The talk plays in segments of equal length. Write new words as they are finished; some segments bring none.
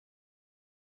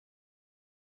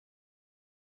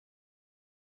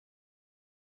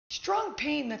Strong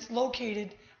pain that's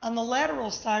located on the lateral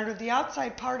side or the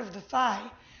outside part of the thigh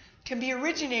can be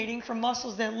originating from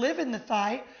muscles that live in the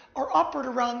thigh or upward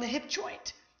around the hip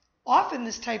joint. Often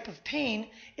this type of pain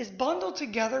is bundled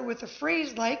together with a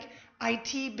phrase like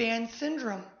IT band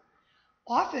syndrome.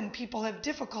 Often people have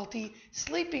difficulty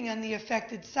sleeping on the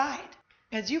affected side.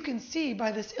 As you can see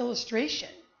by this illustration,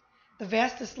 the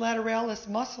vastus lateralis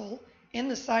muscle in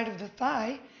the side of the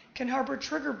thigh can harbor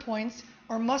trigger points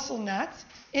or muscle knots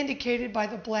indicated by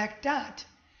the black dot.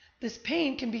 This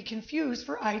pain can be confused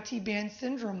for IT band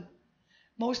syndrome.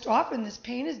 Most often this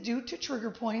pain is due to trigger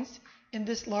points in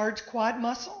this large quad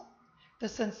muscle. The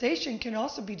sensation can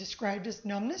also be described as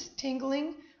numbness,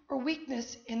 tingling, or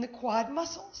weakness in the quad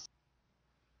muscles.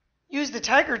 Use the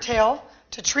tiger tail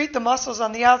to treat the muscles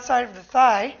on the outside of the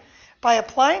thigh by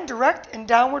applying direct and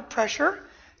downward pressure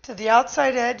to the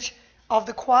outside edge of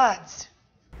the quads.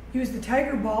 Use the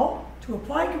tiger ball to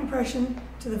apply compression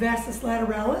to the vastus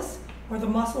lateralis, or the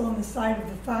muscle on the side of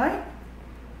the thigh.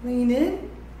 Lean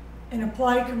in and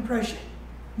apply compression.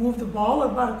 Move the ball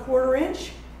about a 1/4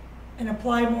 inch and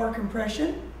apply more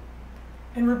compression,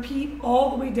 and repeat all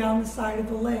the way down the side of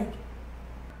the leg.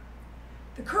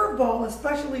 The curve ball is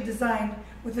specially designed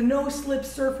with a no-slip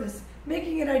surface,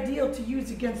 making it ideal to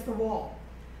use against the wall.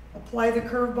 Apply the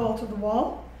curve ball to the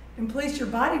wall and place your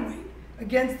body weight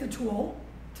against the tool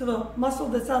to the muscle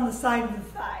that's on the side of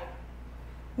the thigh.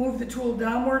 Move the tool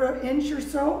downward an inch or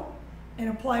so and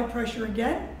apply pressure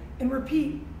again, and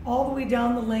repeat all the way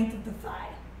down the length of the thigh.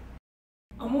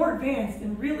 A more advanced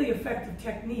and really effective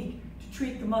technique to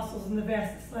treat the muscles in the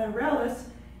vastus lateralis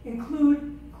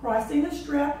include crossing a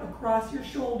strap across your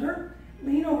shoulder,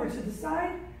 lean over to the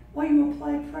side while you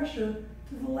apply pressure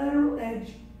to the lateral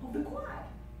edge of the quad.